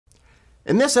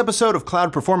In this episode of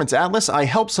Cloud Performance Atlas, I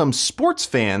help some sports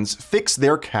fans fix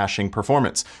their caching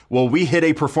performance. Will we hit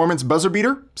a performance buzzer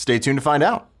beater? Stay tuned to find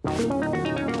out.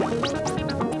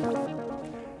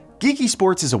 Geeky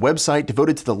Sports is a website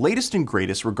devoted to the latest and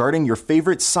greatest regarding your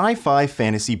favorite sci-fi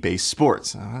fantasy-based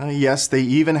sports. Yes, they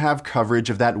even have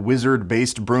coverage of that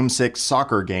wizard-based broomstick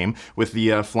soccer game with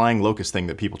the flying locust thing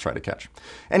that people try to catch.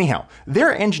 Anyhow,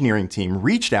 their engineering team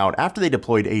reached out after they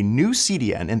deployed a new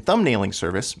CDN and thumbnailing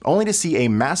service, only to see a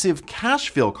massive cache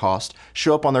fill cost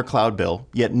show up on their cloud bill,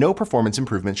 yet no performance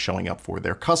improvements showing up for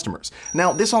their customers.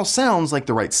 Now, this all sounds like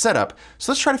the right setup,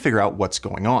 so let's try to figure out what's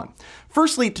going on.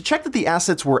 Firstly, to check that the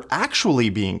assets were actually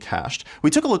being cached, we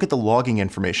took a look at the logging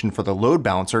information for the load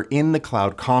balancer in the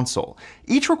Cloud Console.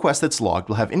 Each request that's logged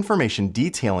will have information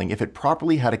detailing if it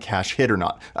properly had a cache hit or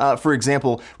not. For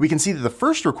example, we can see that the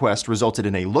first request resulted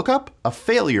in a lookup, a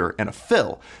failure, and a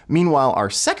fill. Meanwhile, our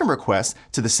second request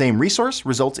to the same resource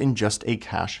results in just a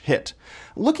cache hit.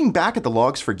 Looking back at the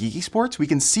logs for Geeky Sports, we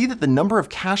can see that the number of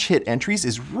cache hit entries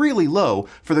is really low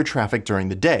for their traffic during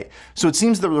the day. So it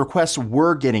seems that the requests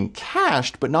were getting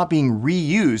cached, but not being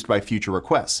reused by future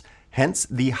requests. Hence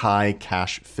the high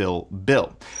cache fill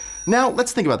bill. Now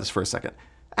let's think about this for a second.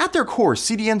 At their core,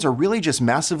 CDNs are really just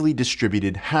massively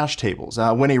distributed hash tables.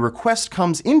 When a request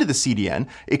comes into the CDN,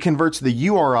 it converts the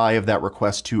URI of that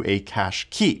request to a cache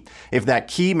key. If that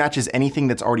key matches anything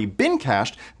that's already been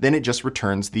cached, then it just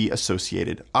returns the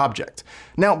associated object.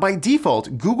 Now, by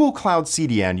default, Google Cloud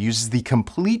CDN uses the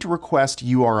complete request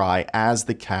URI as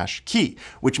the cache key,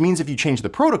 which means if you change the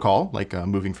protocol, like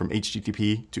moving from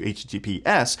HTTP to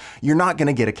HTTPS, you're not going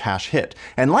to get a cache hit.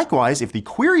 And likewise, if the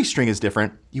query string is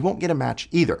different, you won't get a match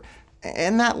either.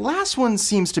 And that last one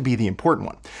seems to be the important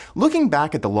one. Looking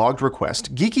back at the logged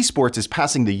request, Geeky Sports is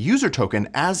passing the user token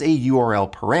as a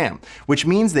URL param, which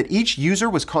means that each user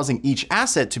was causing each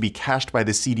asset to be cached by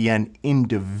the CDN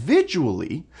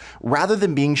individually rather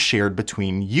than being shared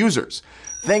between users.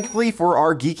 Thankfully for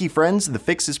our geeky friends, the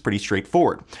fix is pretty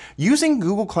straightforward. Using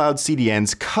Google Cloud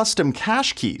CDN's custom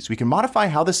cache keys, we can modify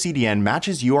how the CDN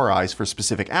matches URIs for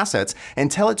specific assets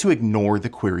and tell it to ignore the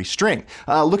query string.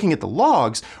 Looking at the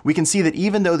logs, we can see that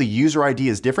even though the user ID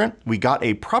is different, we got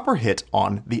a proper hit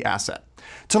on the asset.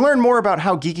 To learn more about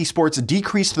how Geeky Sports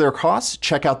decreased their costs,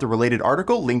 check out the related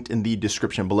article linked in the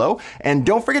description below. And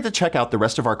don't forget to check out the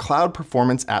rest of our Cloud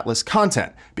Performance Atlas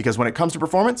content, because when it comes to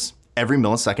performance, every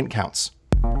millisecond counts.